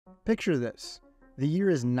Picture this. The year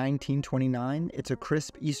is 1929, it's a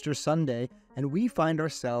crisp Easter Sunday, and we find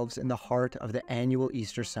ourselves in the heart of the annual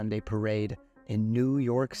Easter Sunday parade in New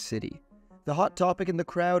York City. The hot topic in the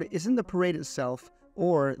crowd isn't the parade itself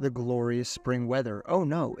or the glorious spring weather. Oh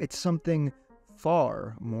no, it's something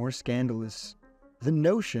far more scandalous. The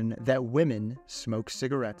notion that women smoke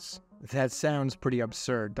cigarettes. That sounds pretty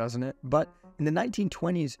absurd, doesn't it? But in the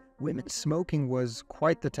 1920s, women smoking was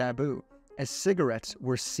quite the taboo, as cigarettes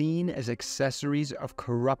were seen as accessories of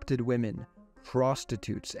corrupted women,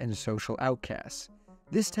 prostitutes, and social outcasts.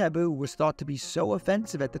 This taboo was thought to be so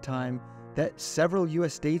offensive at the time that several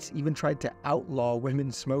US states even tried to outlaw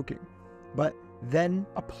women smoking. But then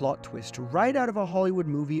a plot twist right out of a Hollywood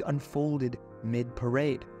movie unfolded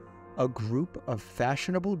mid-parade. A group of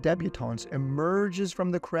fashionable debutantes emerges from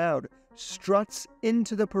the crowd, struts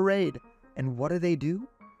into the parade, and what do?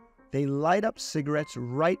 They light up cigarettes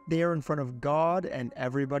right there in front of God and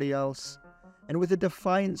everybody else. And with a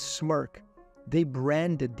defiant smirk, they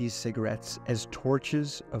branded these cigarettes as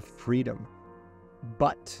torches of freedom.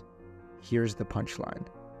 But here's the punchline.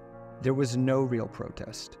 There was no real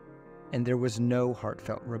protest, and there was no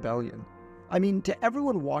heartfelt rebellion. I mean, to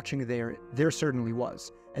everyone watching there certainly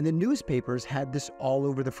was, and the newspapers had this all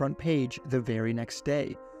over the front page the very next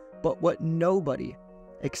day. But what nobody,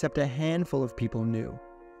 except a handful of people, knew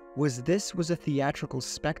was this was a theatrical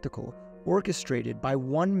spectacle orchestrated by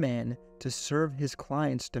one man to serve his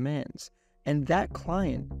client's demands. And that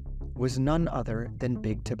client was none other than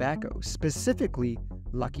Big Tobacco, specifically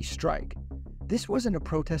Lucky Strike. This wasn't a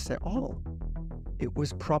protest at all. It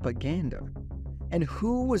was propaganda. And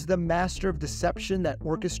who was the master of deception that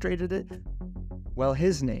orchestrated it? Well,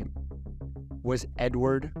 his name was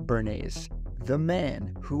Edward Bernays, the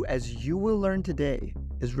man who, as you will learn today,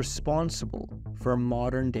 is responsible for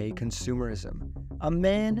modern-day consumerism. A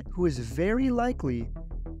man who is very likely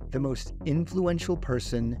the most influential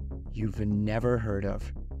person you've never heard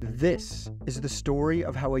of. This is the story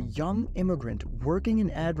of how a young immigrant working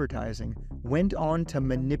in advertising went on to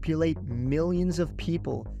manipulate millions of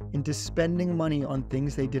people into spending money on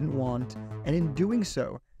things they didn't want, and in doing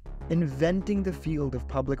so, inventing the field of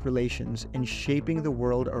public relations and shaping the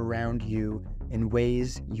world around you in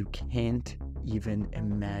ways you can't even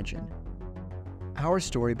imagine. Our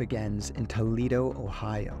story begins in Toledo,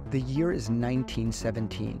 Ohio. The year is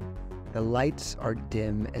 1917. The lights are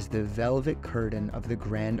dim as the velvet curtain of the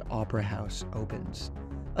Grand Opera House opens.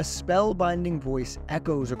 A spellbinding voice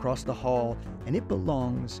echoes across the hall, and it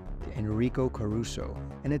belongs to Enrico Caruso,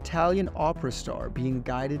 an Italian opera star being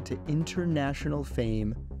guided to international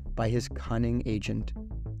fame by his cunning agent.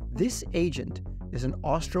 This agent is an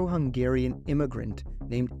Austro-Hungarian immigrant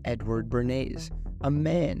named Edward Bernays, a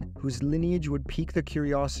man whose lineage would pique the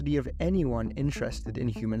curiosity of anyone interested in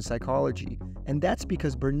human psychology. And that's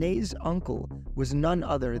because Bernays' uncle was none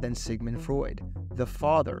other than Sigmund Freud, the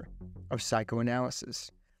father of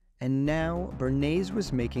psychoanalysis. And now, Bernays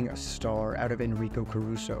was making a star out of Enrico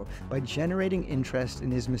Caruso by generating interest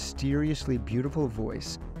in his mysteriously beautiful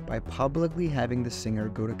voice by publicly having the singer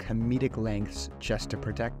go to comedic lengths just to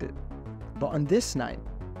protect it. But on this night,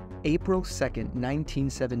 April 2nd,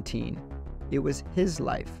 1917, it was his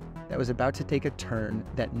life that was about to take a turn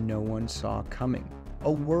that no one saw coming.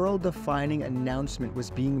 A world-defining announcement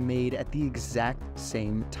was being made at the exact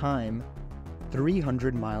same time,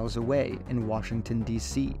 300 miles away in Washington,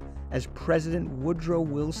 D.C., as President Woodrow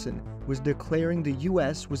Wilson was declaring the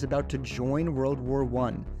U.S. was about to join World War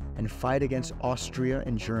I and fight against Austria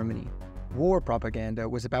and Germany. War propaganda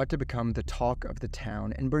was about to become the talk of the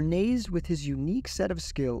town, and Bernays, with his unique set of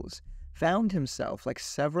skills, found himself, like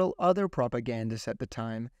several other propagandists at the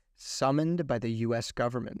time, summoned by the U.S.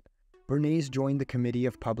 government. Bernays joined the Committee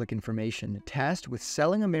of Public Information, tasked with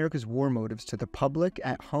selling America's war motives to the public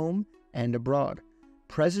at home and abroad.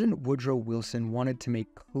 President Woodrow Wilson wanted to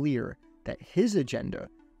make clear that his agenda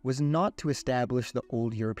was not to establish the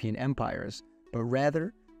old European empires, but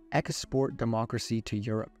rather export democracy to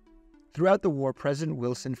Europe. Throughout the war, President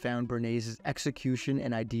Wilson found Bernays' execution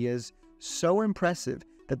and ideas so impressive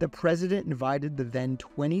that the president invited the then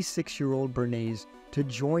 26-year-old Bernays to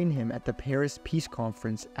join him at the Paris Peace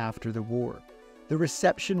Conference after the war. The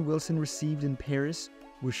reception Wilson received in Paris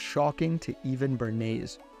was shocking to even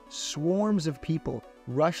Bernays. Swarms of people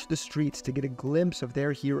rushed the streets to get a glimpse of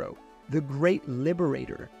their hero, the great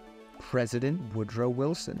liberator, President Woodrow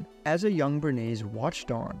Wilson. As a young Bernays watched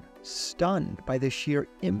on, stunned by the sheer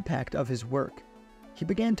impact of his work, he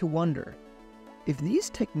began to wonder, if these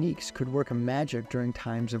techniques could work magic during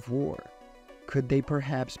times of war, could they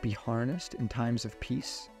perhaps be harnessed in times of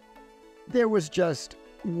peace? There was just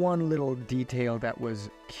one little detail that was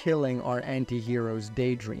killing our anti-hero's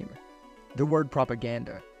daydream. The word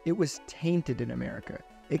propaganda. It was tainted in America.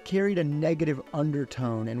 It carried a negative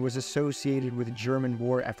undertone and was associated with German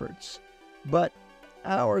war efforts. But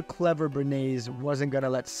our clever Bernays wasn't going to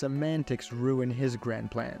let semantics ruin his grand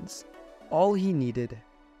plans. All he needed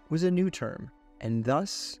was a new term, and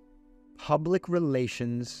thus, public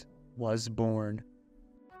relations was born.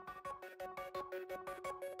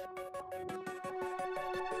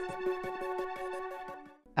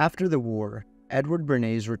 After the war, Edward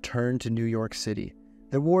Bernays returned to New York City.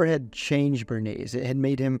 The war had changed Bernays. It had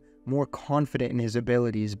made him more confident in his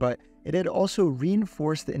abilities, but it had also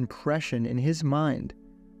reinforced the impression in his mind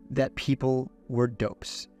that people were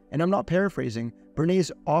dopes. And I'm not paraphrasing.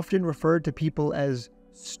 Bernays often referred to people as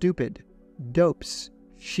stupid, dopes,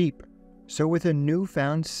 sheep. So with a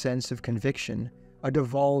newfound sense of conviction, a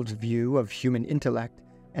devolved view of human intellect,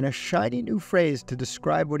 and a shiny new phrase to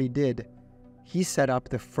describe what he did, he set up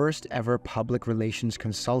the first ever public relations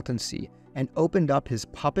consultancy and opened up his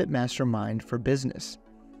puppet mastermind for business.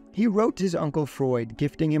 He wrote to his uncle Freud,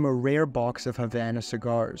 gifting him a rare box of Havana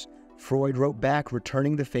cigars. Freud wrote back,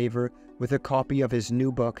 returning the favor with a copy of his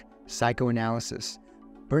new book, Psychoanalysis.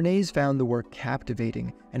 Bernays found the work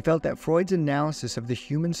captivating and felt that Freud's analysis of the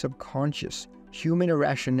human subconscious, human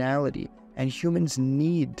irrationality, and humans'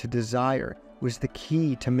 need to desire was the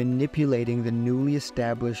key to manipulating the newly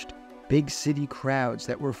established big city crowds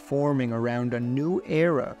that were forming around a new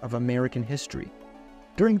era of American history.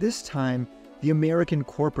 During this time, the American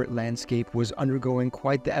corporate landscape was undergoing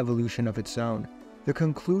quite the evolution of its own. The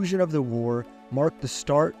conclusion of the war marked the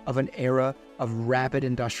start of an era of rapid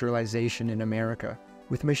industrialization in America.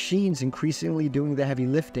 With machines increasingly doing the heavy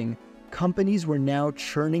lifting, companies were now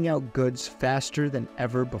churning out goods faster than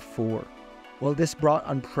ever before. While this brought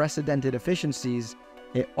unprecedented efficiencies,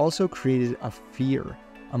 it also created a fear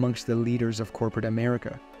amongst the leaders of corporate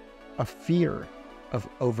America, a fear of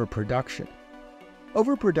overproduction.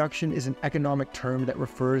 Overproduction is an economic term that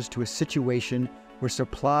refers to a situation where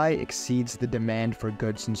supply exceeds the demand for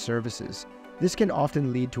goods and services. This can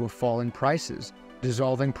often lead to a fall in prices,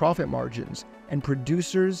 dissolving profit margins, and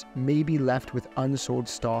producers may be left with unsold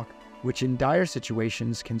stock, which in dire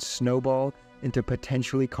situations can snowball into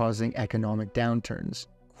potentially causing economic downturns.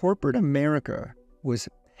 Corporate America was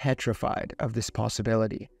petrified of this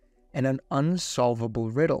possibility, and an unsolvable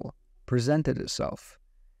riddle presented itself.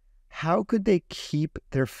 How could they keep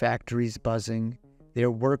their factories buzzing, their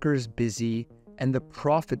workers busy, and the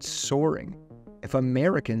profits soaring if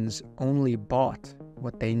Americans only bought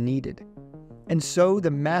what they needed? And so the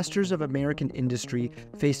masters of American industry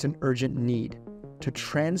faced an urgent need to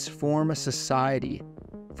transform a society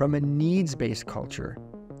from a needs-based culture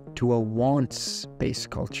to a wants-based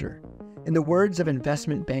culture. In the words of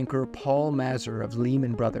investment banker Paul Mazur of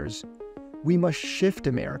Lehman Brothers, we must shift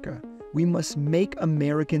America. We must make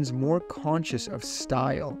Americans more conscious of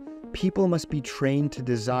style. People must be trained to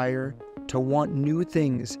desire, to want new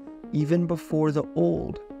things, even before the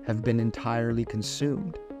old have been entirely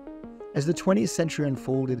consumed. As the 20th century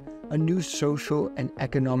unfolded, a new social and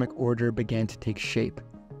economic order began to take shape: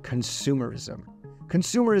 consumerism.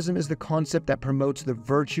 Consumerism is the concept that promotes the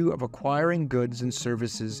virtue of acquiring goods and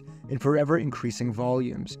services in forever increasing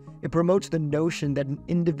volumes. It promotes the notion that an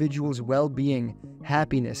individual's well-being,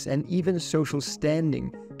 happiness, and even social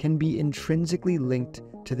standing can be intrinsically linked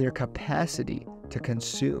to their capacity to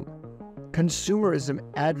consume. Consumerism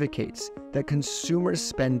advocates that consumer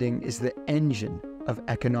spending is the engine of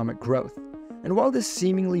economic growth. And while this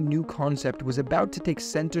seemingly new concept was about to take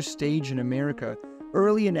center stage in America,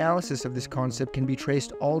 early analysis of this concept can be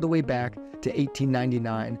traced all the way back to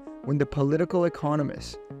 1899, when the political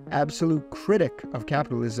economist, absolute critic of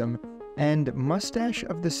capitalism, and mustache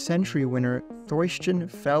of the century winner Thorstein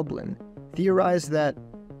Veblen theorized that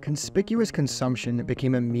conspicuous consumption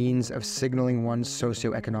became a means of signaling one's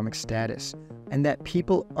socioeconomic status, and that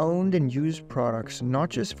people owned and used products not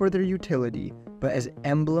just for their utility, but as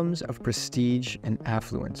emblems of prestige and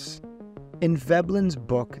affluence. In Veblen's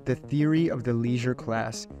book, The Theory of the Leisure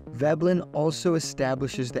Class, Veblen also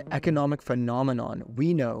establishes the economic phenomenon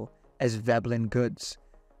we know as Veblen goods.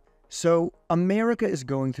 So, America is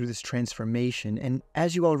going through this transformation, and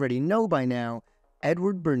as you already know by now,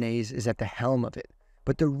 Edward Bernays is at the helm of it.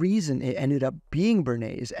 But the reason it ended up being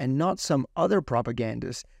Bernays and not some other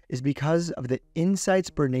propagandist is because of the insights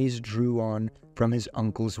Bernays drew on from his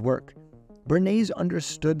uncle's work. Bernays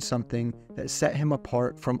understood something that set him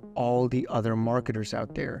apart from all the other marketers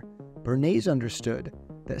out there. Bernays understood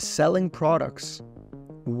that selling products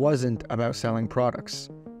wasn't about selling products.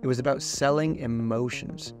 It was about selling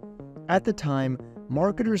emotions. At the time,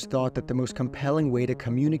 marketers thought that the most compelling way to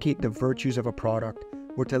communicate the virtues of a product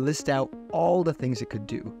were to list out all the things it could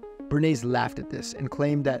do. Bernays laughed at this and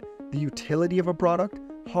claimed that the utility of a product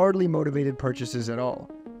hardly motivated purchases at all.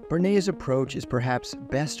 Bernays' approach is perhaps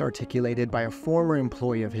best articulated by a former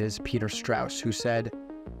employee of his, Peter Strauss, who said,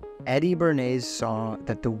 "Eddie Bernays saw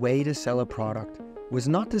that the way to sell a product was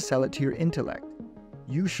not to sell it to your intellect.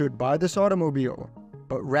 You should buy this automobile,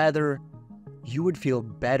 but rather, you would feel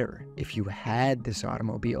better if you had this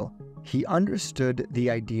automobile." He understood the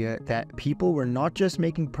idea that people were not just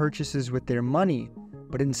making purchases with their money,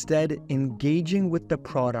 but instead engaging with the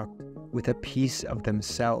product with a piece of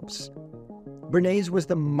themselves. Bernays was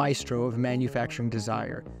the maestro of manufacturing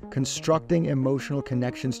desire, constructing emotional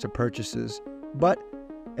connections to purchases. But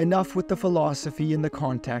enough with the philosophy and the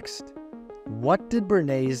context. What did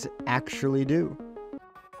Bernays actually do?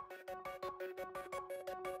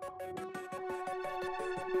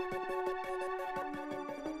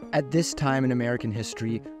 At this time in American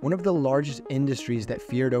history, one of the largest industries that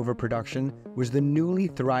feared overproduction was the newly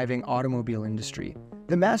thriving automobile industry.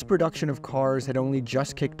 The mass production of cars had only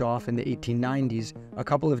just kicked off in the 1890s, a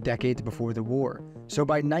couple of decades before the war. So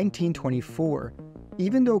by 1924,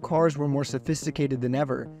 even though cars were more sophisticated than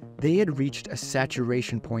ever, they had reached a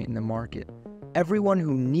saturation point in the market. Everyone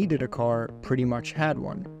who needed a car pretty much had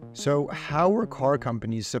one. So how were car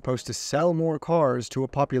companies supposed to sell more cars to a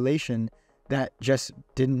population that just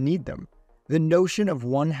didn't need them? The notion of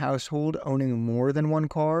one household owning more than one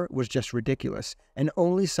car was just ridiculous, and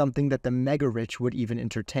only something that the mega-rich would even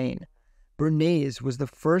entertain. Bernays was the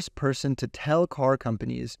first person to tell car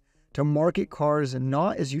companies to market cars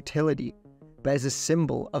not as utility, but as a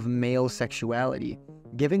symbol of male sexuality,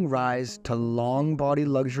 giving rise to long-body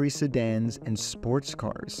luxury sedans and sports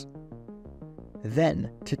cars.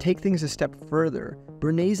 Then, to take things a step further,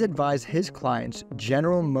 Bernays advised his clients,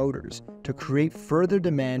 General Motors, to create further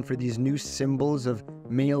demand for these new symbols of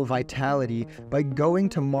male vitality by going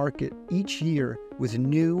to market each year with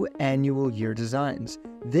new annual year designs.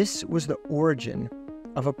 This was the origin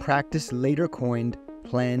of a practice later coined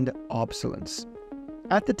planned obsolescence.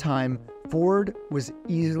 At the time, Ford was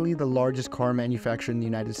easily the largest car manufacturer in the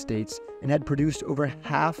United States and had produced over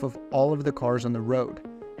half of all of the cars on the road.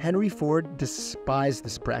 Henry Ford despised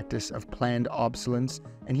this practice of planned obsolescence,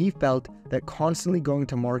 and he felt that constantly going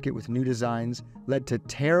to market with new designs led to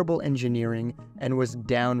terrible engineering and was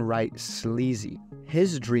downright sleazy.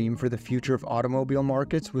 His dream for the future of automobile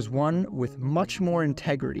markets was one with much more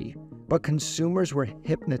integrity, but consumers were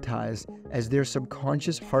hypnotized as their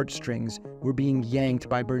subconscious heartstrings were being yanked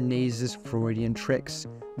by Bernays' Freudian tricks.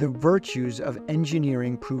 The virtues of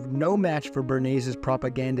engineering proved no match for Bernays'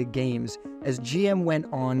 propaganda games as GM went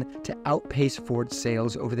on to outpace Ford's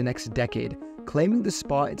sales over the next decade, claiming the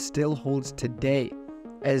spot it still holds today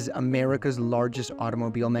as America's largest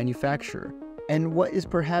automobile manufacturer. And what is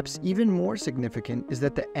perhaps even more significant is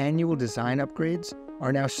that the annual design upgrades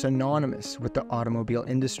are now synonymous with the automobile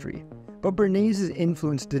industry. But Bernays'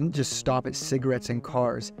 influence didn't just stop at cigarettes and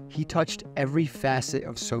cars. He touched every facet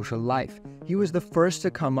of social life. He was the first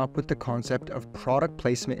to come up with the concept of product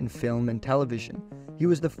placement in film and television. He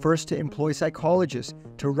was the first to employ psychologists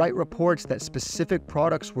to write reports that specific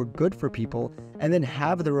products were good for people and then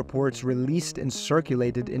have the reports released and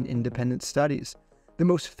circulated in independent studies. The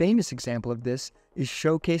most famous example of this is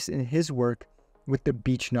showcased in his work with the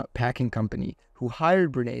Beechnut Packing Company, who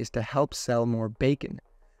hired Bernays to help sell more bacon.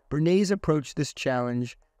 Bernays approached this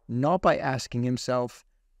challenge not by asking himself,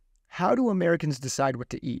 how do Americans decide what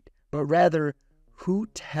to eat, but rather, who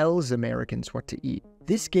tells Americans what to eat?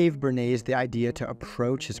 This gave Bernays the idea to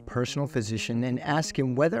approach his personal physician and ask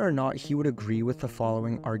him whether or not he would agree with the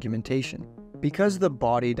following argumentation. Because the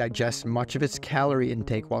body digests much of its calorie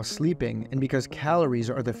intake while sleeping, and because calories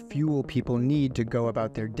are the fuel people need to go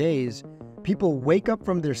about their days, people wake up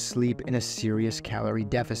from their sleep in a serious calorie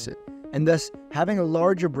deficit. And thus, having a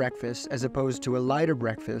larger breakfast as opposed to a lighter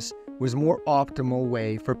breakfast was a more optimal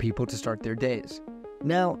way for people to start their days.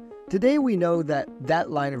 Now, today we know that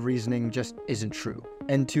that line of reasoning just isn't true.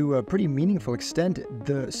 And to a pretty meaningful extent,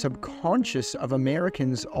 the subconscious of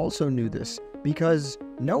Americans also knew this, because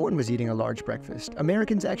no one was eating a large breakfast.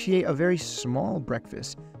 Americans actually ate a very small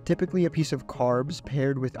breakfast, typically a piece of carbs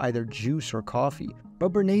paired with either juice or coffee.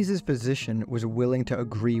 But Bernays' physician was willing to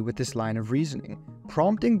agree with this line of reasoning,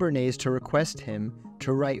 prompting Bernays to request him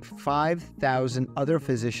to write 5,000 other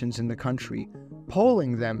physicians in the country,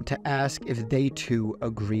 polling them to ask if they too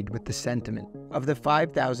agreed with the sentiment. Of the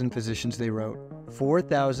 5,000 physicians they wrote,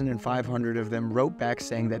 4,500 of them wrote back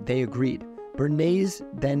saying that they agreed. Bernays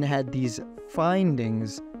then had these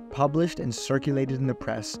findings published and circulated in the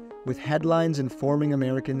press, with headlines informing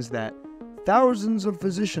Americans that thousands of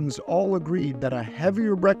physicians all agreed that a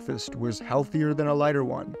heavier breakfast was healthier than a lighter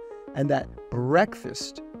one, and that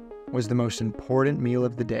breakfast was the most important meal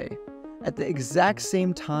of the day. At the exact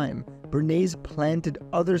same time, Bernays planted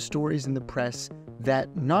other stories in the press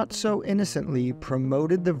that, not so innocently,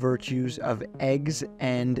 promoted the virtues of eggs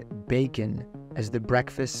and bacon as the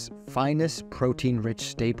breakfast's finest protein-rich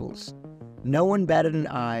staples. No one batted an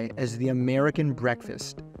eye as the American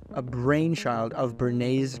breakfast, a brainchild of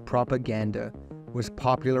Bernays' propaganda, was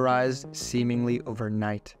popularized seemingly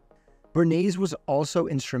overnight. Bernays was also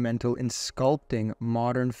instrumental in sculpting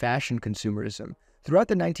modern fashion consumerism. Throughout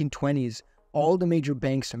the 1920s, all the major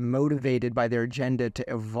banks, motivated by their agenda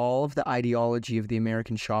to evolve the ideology of the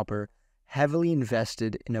American shopper, heavily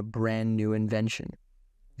invested in a brand new invention: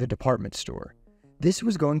 the department store. This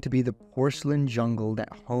was going to be the porcelain jungle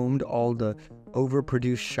that homed all the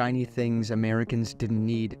overproduced shiny things Americans didn't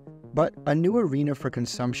need. But a new arena for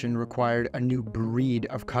consumption required a new breed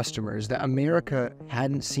of customers that America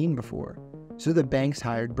hadn't seen before. So the banks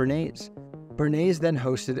hired Bernays. Bernays then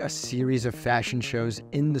hosted a series of fashion shows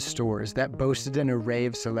in the stores that boasted an array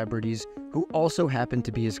of celebrities who also happened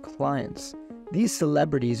to be his clients. These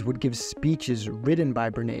celebrities would give speeches written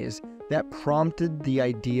by Bernays that prompted the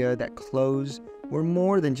idea that clothes were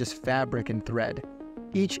more than just fabric and thread.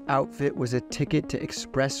 Each outfit was a ticket to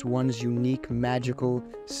express one's unique, magical,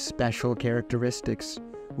 special characteristics.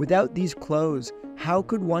 Without these clothes, how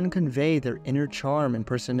could one convey their inner charm and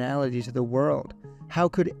personality to the world? How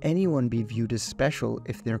could anyone be viewed as special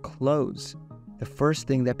if their clothes, the first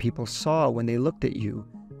thing that people saw when they looked at you,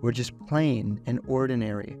 were just plain and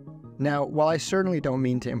ordinary? Now, while I certainly don't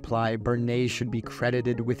mean to imply Bernays should be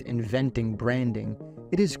credited with inventing branding,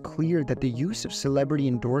 it is clear that the use of celebrity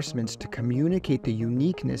endorsements to communicate the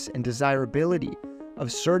uniqueness and desirability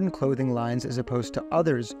of certain clothing lines as opposed to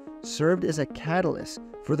others served as a catalyst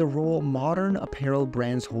for the role modern apparel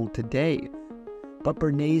brands hold today. But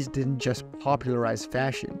Bernays didn't just popularize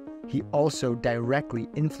fashion, he also directly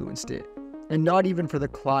influenced it. And not even for the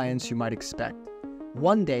clients you might expect.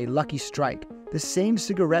 One day, Lucky Strike, the same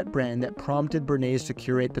cigarette brand that prompted Bernays to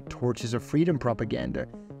curate the Torches of Freedom propaganda,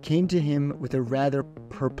 came to him with a rather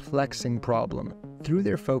perplexing problem. Through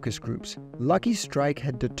their focus groups, Lucky Strike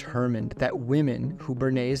had determined that women, who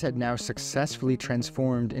Bernays had now successfully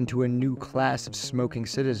transformed into a new class of smoking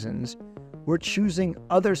citizens, were choosing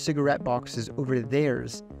other cigarette boxes over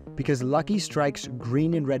theirs because Lucky Strike's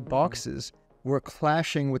green and red boxes were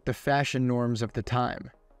clashing with the fashion norms of the time.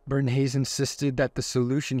 Bernays insisted that the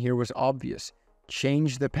solution here was obvious: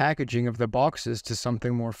 change the packaging of the boxes to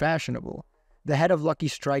something more fashionable. The head of Lucky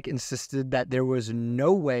Strike insisted that there was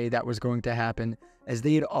no way that was going to happen, as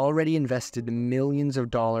they had already invested millions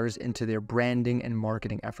of dollars into their branding and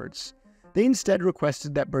marketing efforts. They instead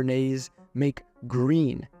requested that Bernays make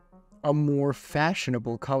green a more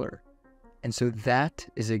fashionable color. And so that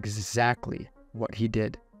is exactly what he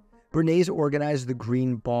did. Bernays organized the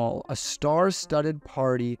Green Ball, a star-studded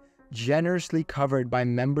party generously covered by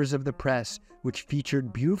members of the press, which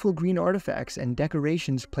featured beautiful green artifacts and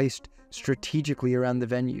decorations placed strategically around the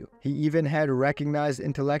venue. He even had recognized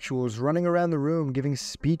intellectuals running around the room giving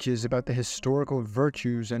speeches about the historical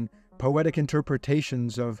virtues and poetic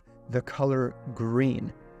interpretations of the color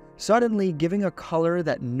green, suddenly giving a color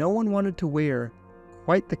that no one wanted to wear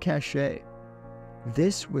quite the cachet.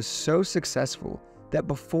 This was so successful that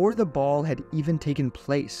before the ball had even taken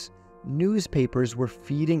place, newspapers were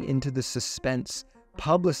feeding into the suspense,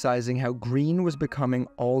 publicizing how green was becoming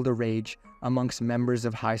all the rage amongst members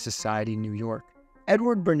of high society New York.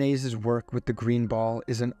 Edward Bernays' work with the Green Ball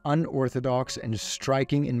is an unorthodox and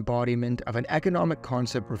striking embodiment of an economic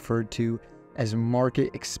concept referred to as market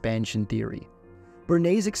expansion theory.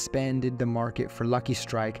 Bernays expanded the market for Lucky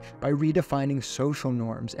Strike by redefining social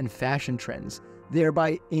norms and fashion trends,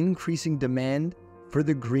 thereby increasing demand for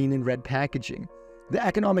the green and red packaging. The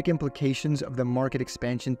economic implications of the market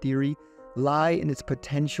expansion theory lie in its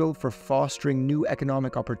potential for fostering new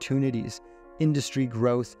economic opportunities, industry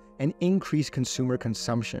growth, and increased consumer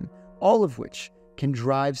consumption, all of which can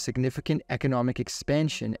drive significant economic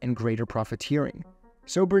expansion and greater profiteering.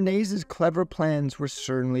 So Bernays' clever plans were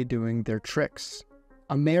certainly doing their tricks.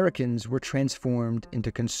 Americans were transformed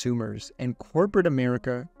into consumers, and corporate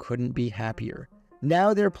America couldn't be happier.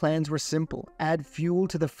 Now their plans were simple: add fuel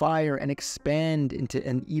to the fire and expand into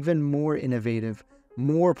an even more innovative,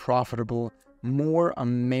 more profitable, more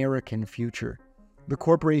American future. The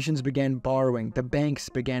corporations began borrowing, the banks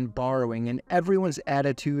began borrowing, and everyone's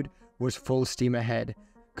attitude was full steam ahead.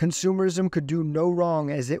 Consumerism could do no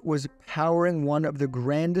wrong, as it was powering one of the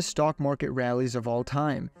grandest stock market rallies of all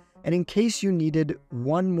time. And in case you needed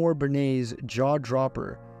one more Bernays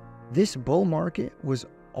jaw-dropper, This bull market was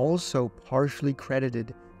also partially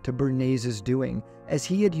credited to Bernays' doing, as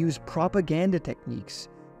he had used propaganda techniques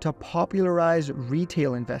to popularize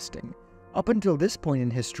retail investing. Up until this point in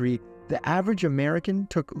history, the average American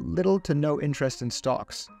took little to no interest in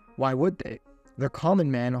stocks. Why would they? The common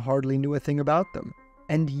man hardly knew a thing about them.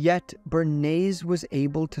 And yet, Bernays was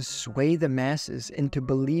able to sway the masses into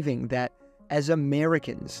believing that, as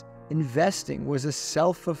Americans, investing was a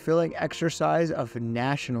self-fulfilling exercise of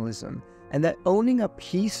nationalism, and that owning a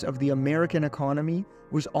piece of the American economy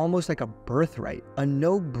was almost like a birthright, a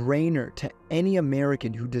no-brainer to any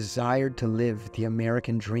American who desired to live the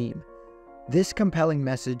American dream. This compelling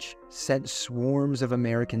message sent swarms of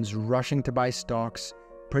Americans rushing to buy stocks,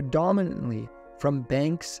 predominantly from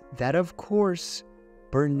banks that, of course,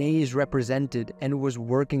 Bernays represented and was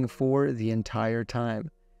working for the entire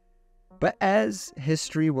time. But as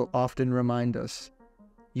history will often remind us,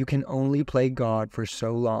 you can only play God for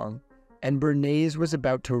so long, and Bernays was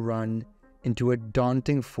about to run into a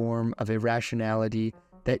daunting form of irrationality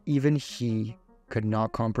that even he could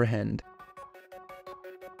not comprehend.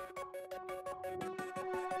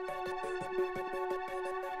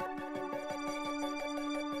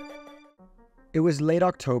 It was late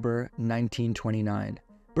October 1929.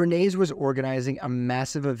 Bernays was organizing a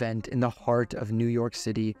massive event in the heart of New York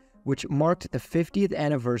City, which marked the 50th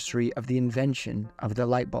anniversary of the invention of the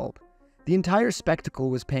light bulb. The entire spectacle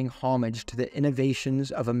was paying homage to the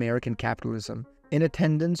innovations of American capitalism. In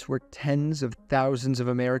attendance were tens of thousands of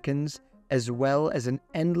Americans, as well as an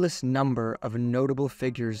endless number of notable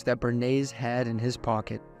figures that Bernays had in his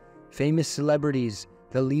pocket. Famous celebrities,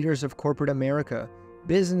 the leaders of corporate America,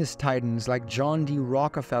 business titans like John D.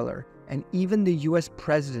 Rockefeller, and even the U.S.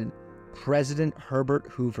 President, President Herbert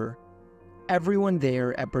Hoover. Everyone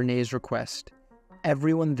there at Bernays' request.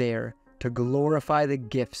 Everyone there to glorify the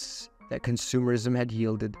gifts that consumerism had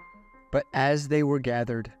yielded. But as they were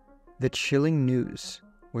gathered, the chilling news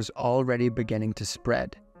was already beginning to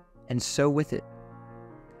spread, and so with it,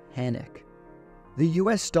 panic. The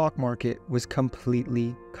U.S. stock market was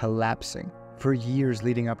completely collapsing. For years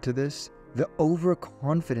leading up to this, the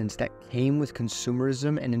overconfidence that came with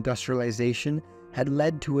consumerism and industrialization had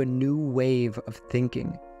led to a new wave of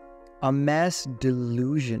thinking. A mass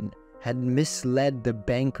delusion had misled the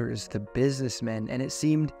bankers, the businessmen, and it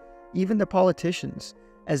seemed even the politicians,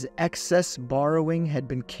 as excess borrowing had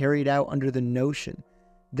been carried out under the notion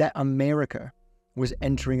that America was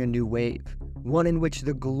entering a new wave, one in which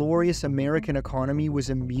the glorious American economy was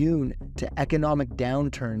immune to economic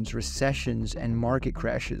downturns, recessions, and market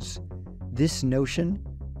crashes. This notion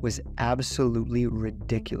was absolutely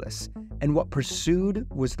ridiculous, and what pursued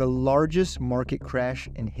was the largest market crash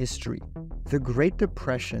in history. The Great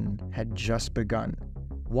Depression had just begun,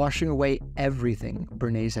 washing away everything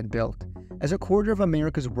Bernays had built. As a quarter of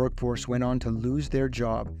America's workforce went on to lose their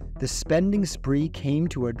job, the spending spree came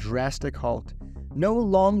to a drastic halt. No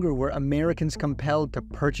longer were Americans compelled to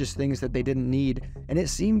purchase things that they didn't need, and it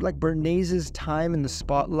seemed like Bernays' time in the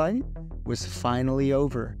spotlight was finally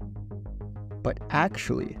over. But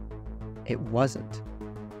actually, it wasn't.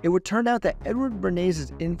 It would turn out that Edward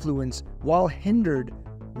Bernays' influence, while hindered,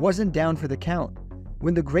 wasn't down for the count.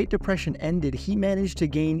 When the Great Depression ended, he managed to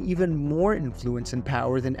gain even more influence and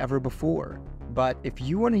power than ever before. But if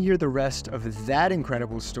you want to hear the rest of that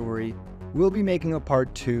incredible story, we'll be making a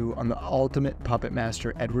part 2 on the ultimate puppet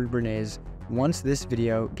master Edward Bernays once this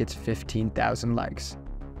video gets 15,000 likes.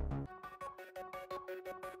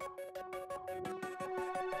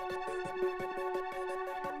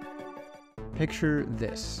 Picture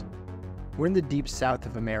this. We're in the deep south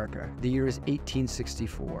of America. The year is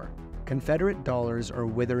 1864. Confederate dollars are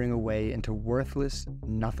withering away into worthless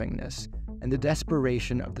nothingness, and the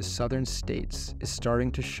desperation of the southern states is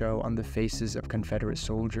starting to show on the faces of Confederate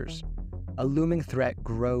soldiers. A looming threat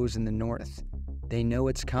grows in the North. They know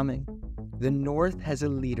it's coming. The North has a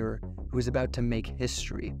leader who is about to make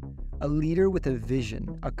history, a leader with a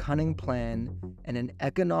vision, a cunning plan, and an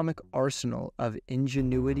economic arsenal of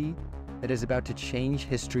ingenuity that is about to change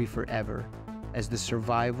history forever as the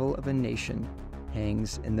survival of a nation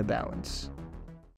hangs in the balance.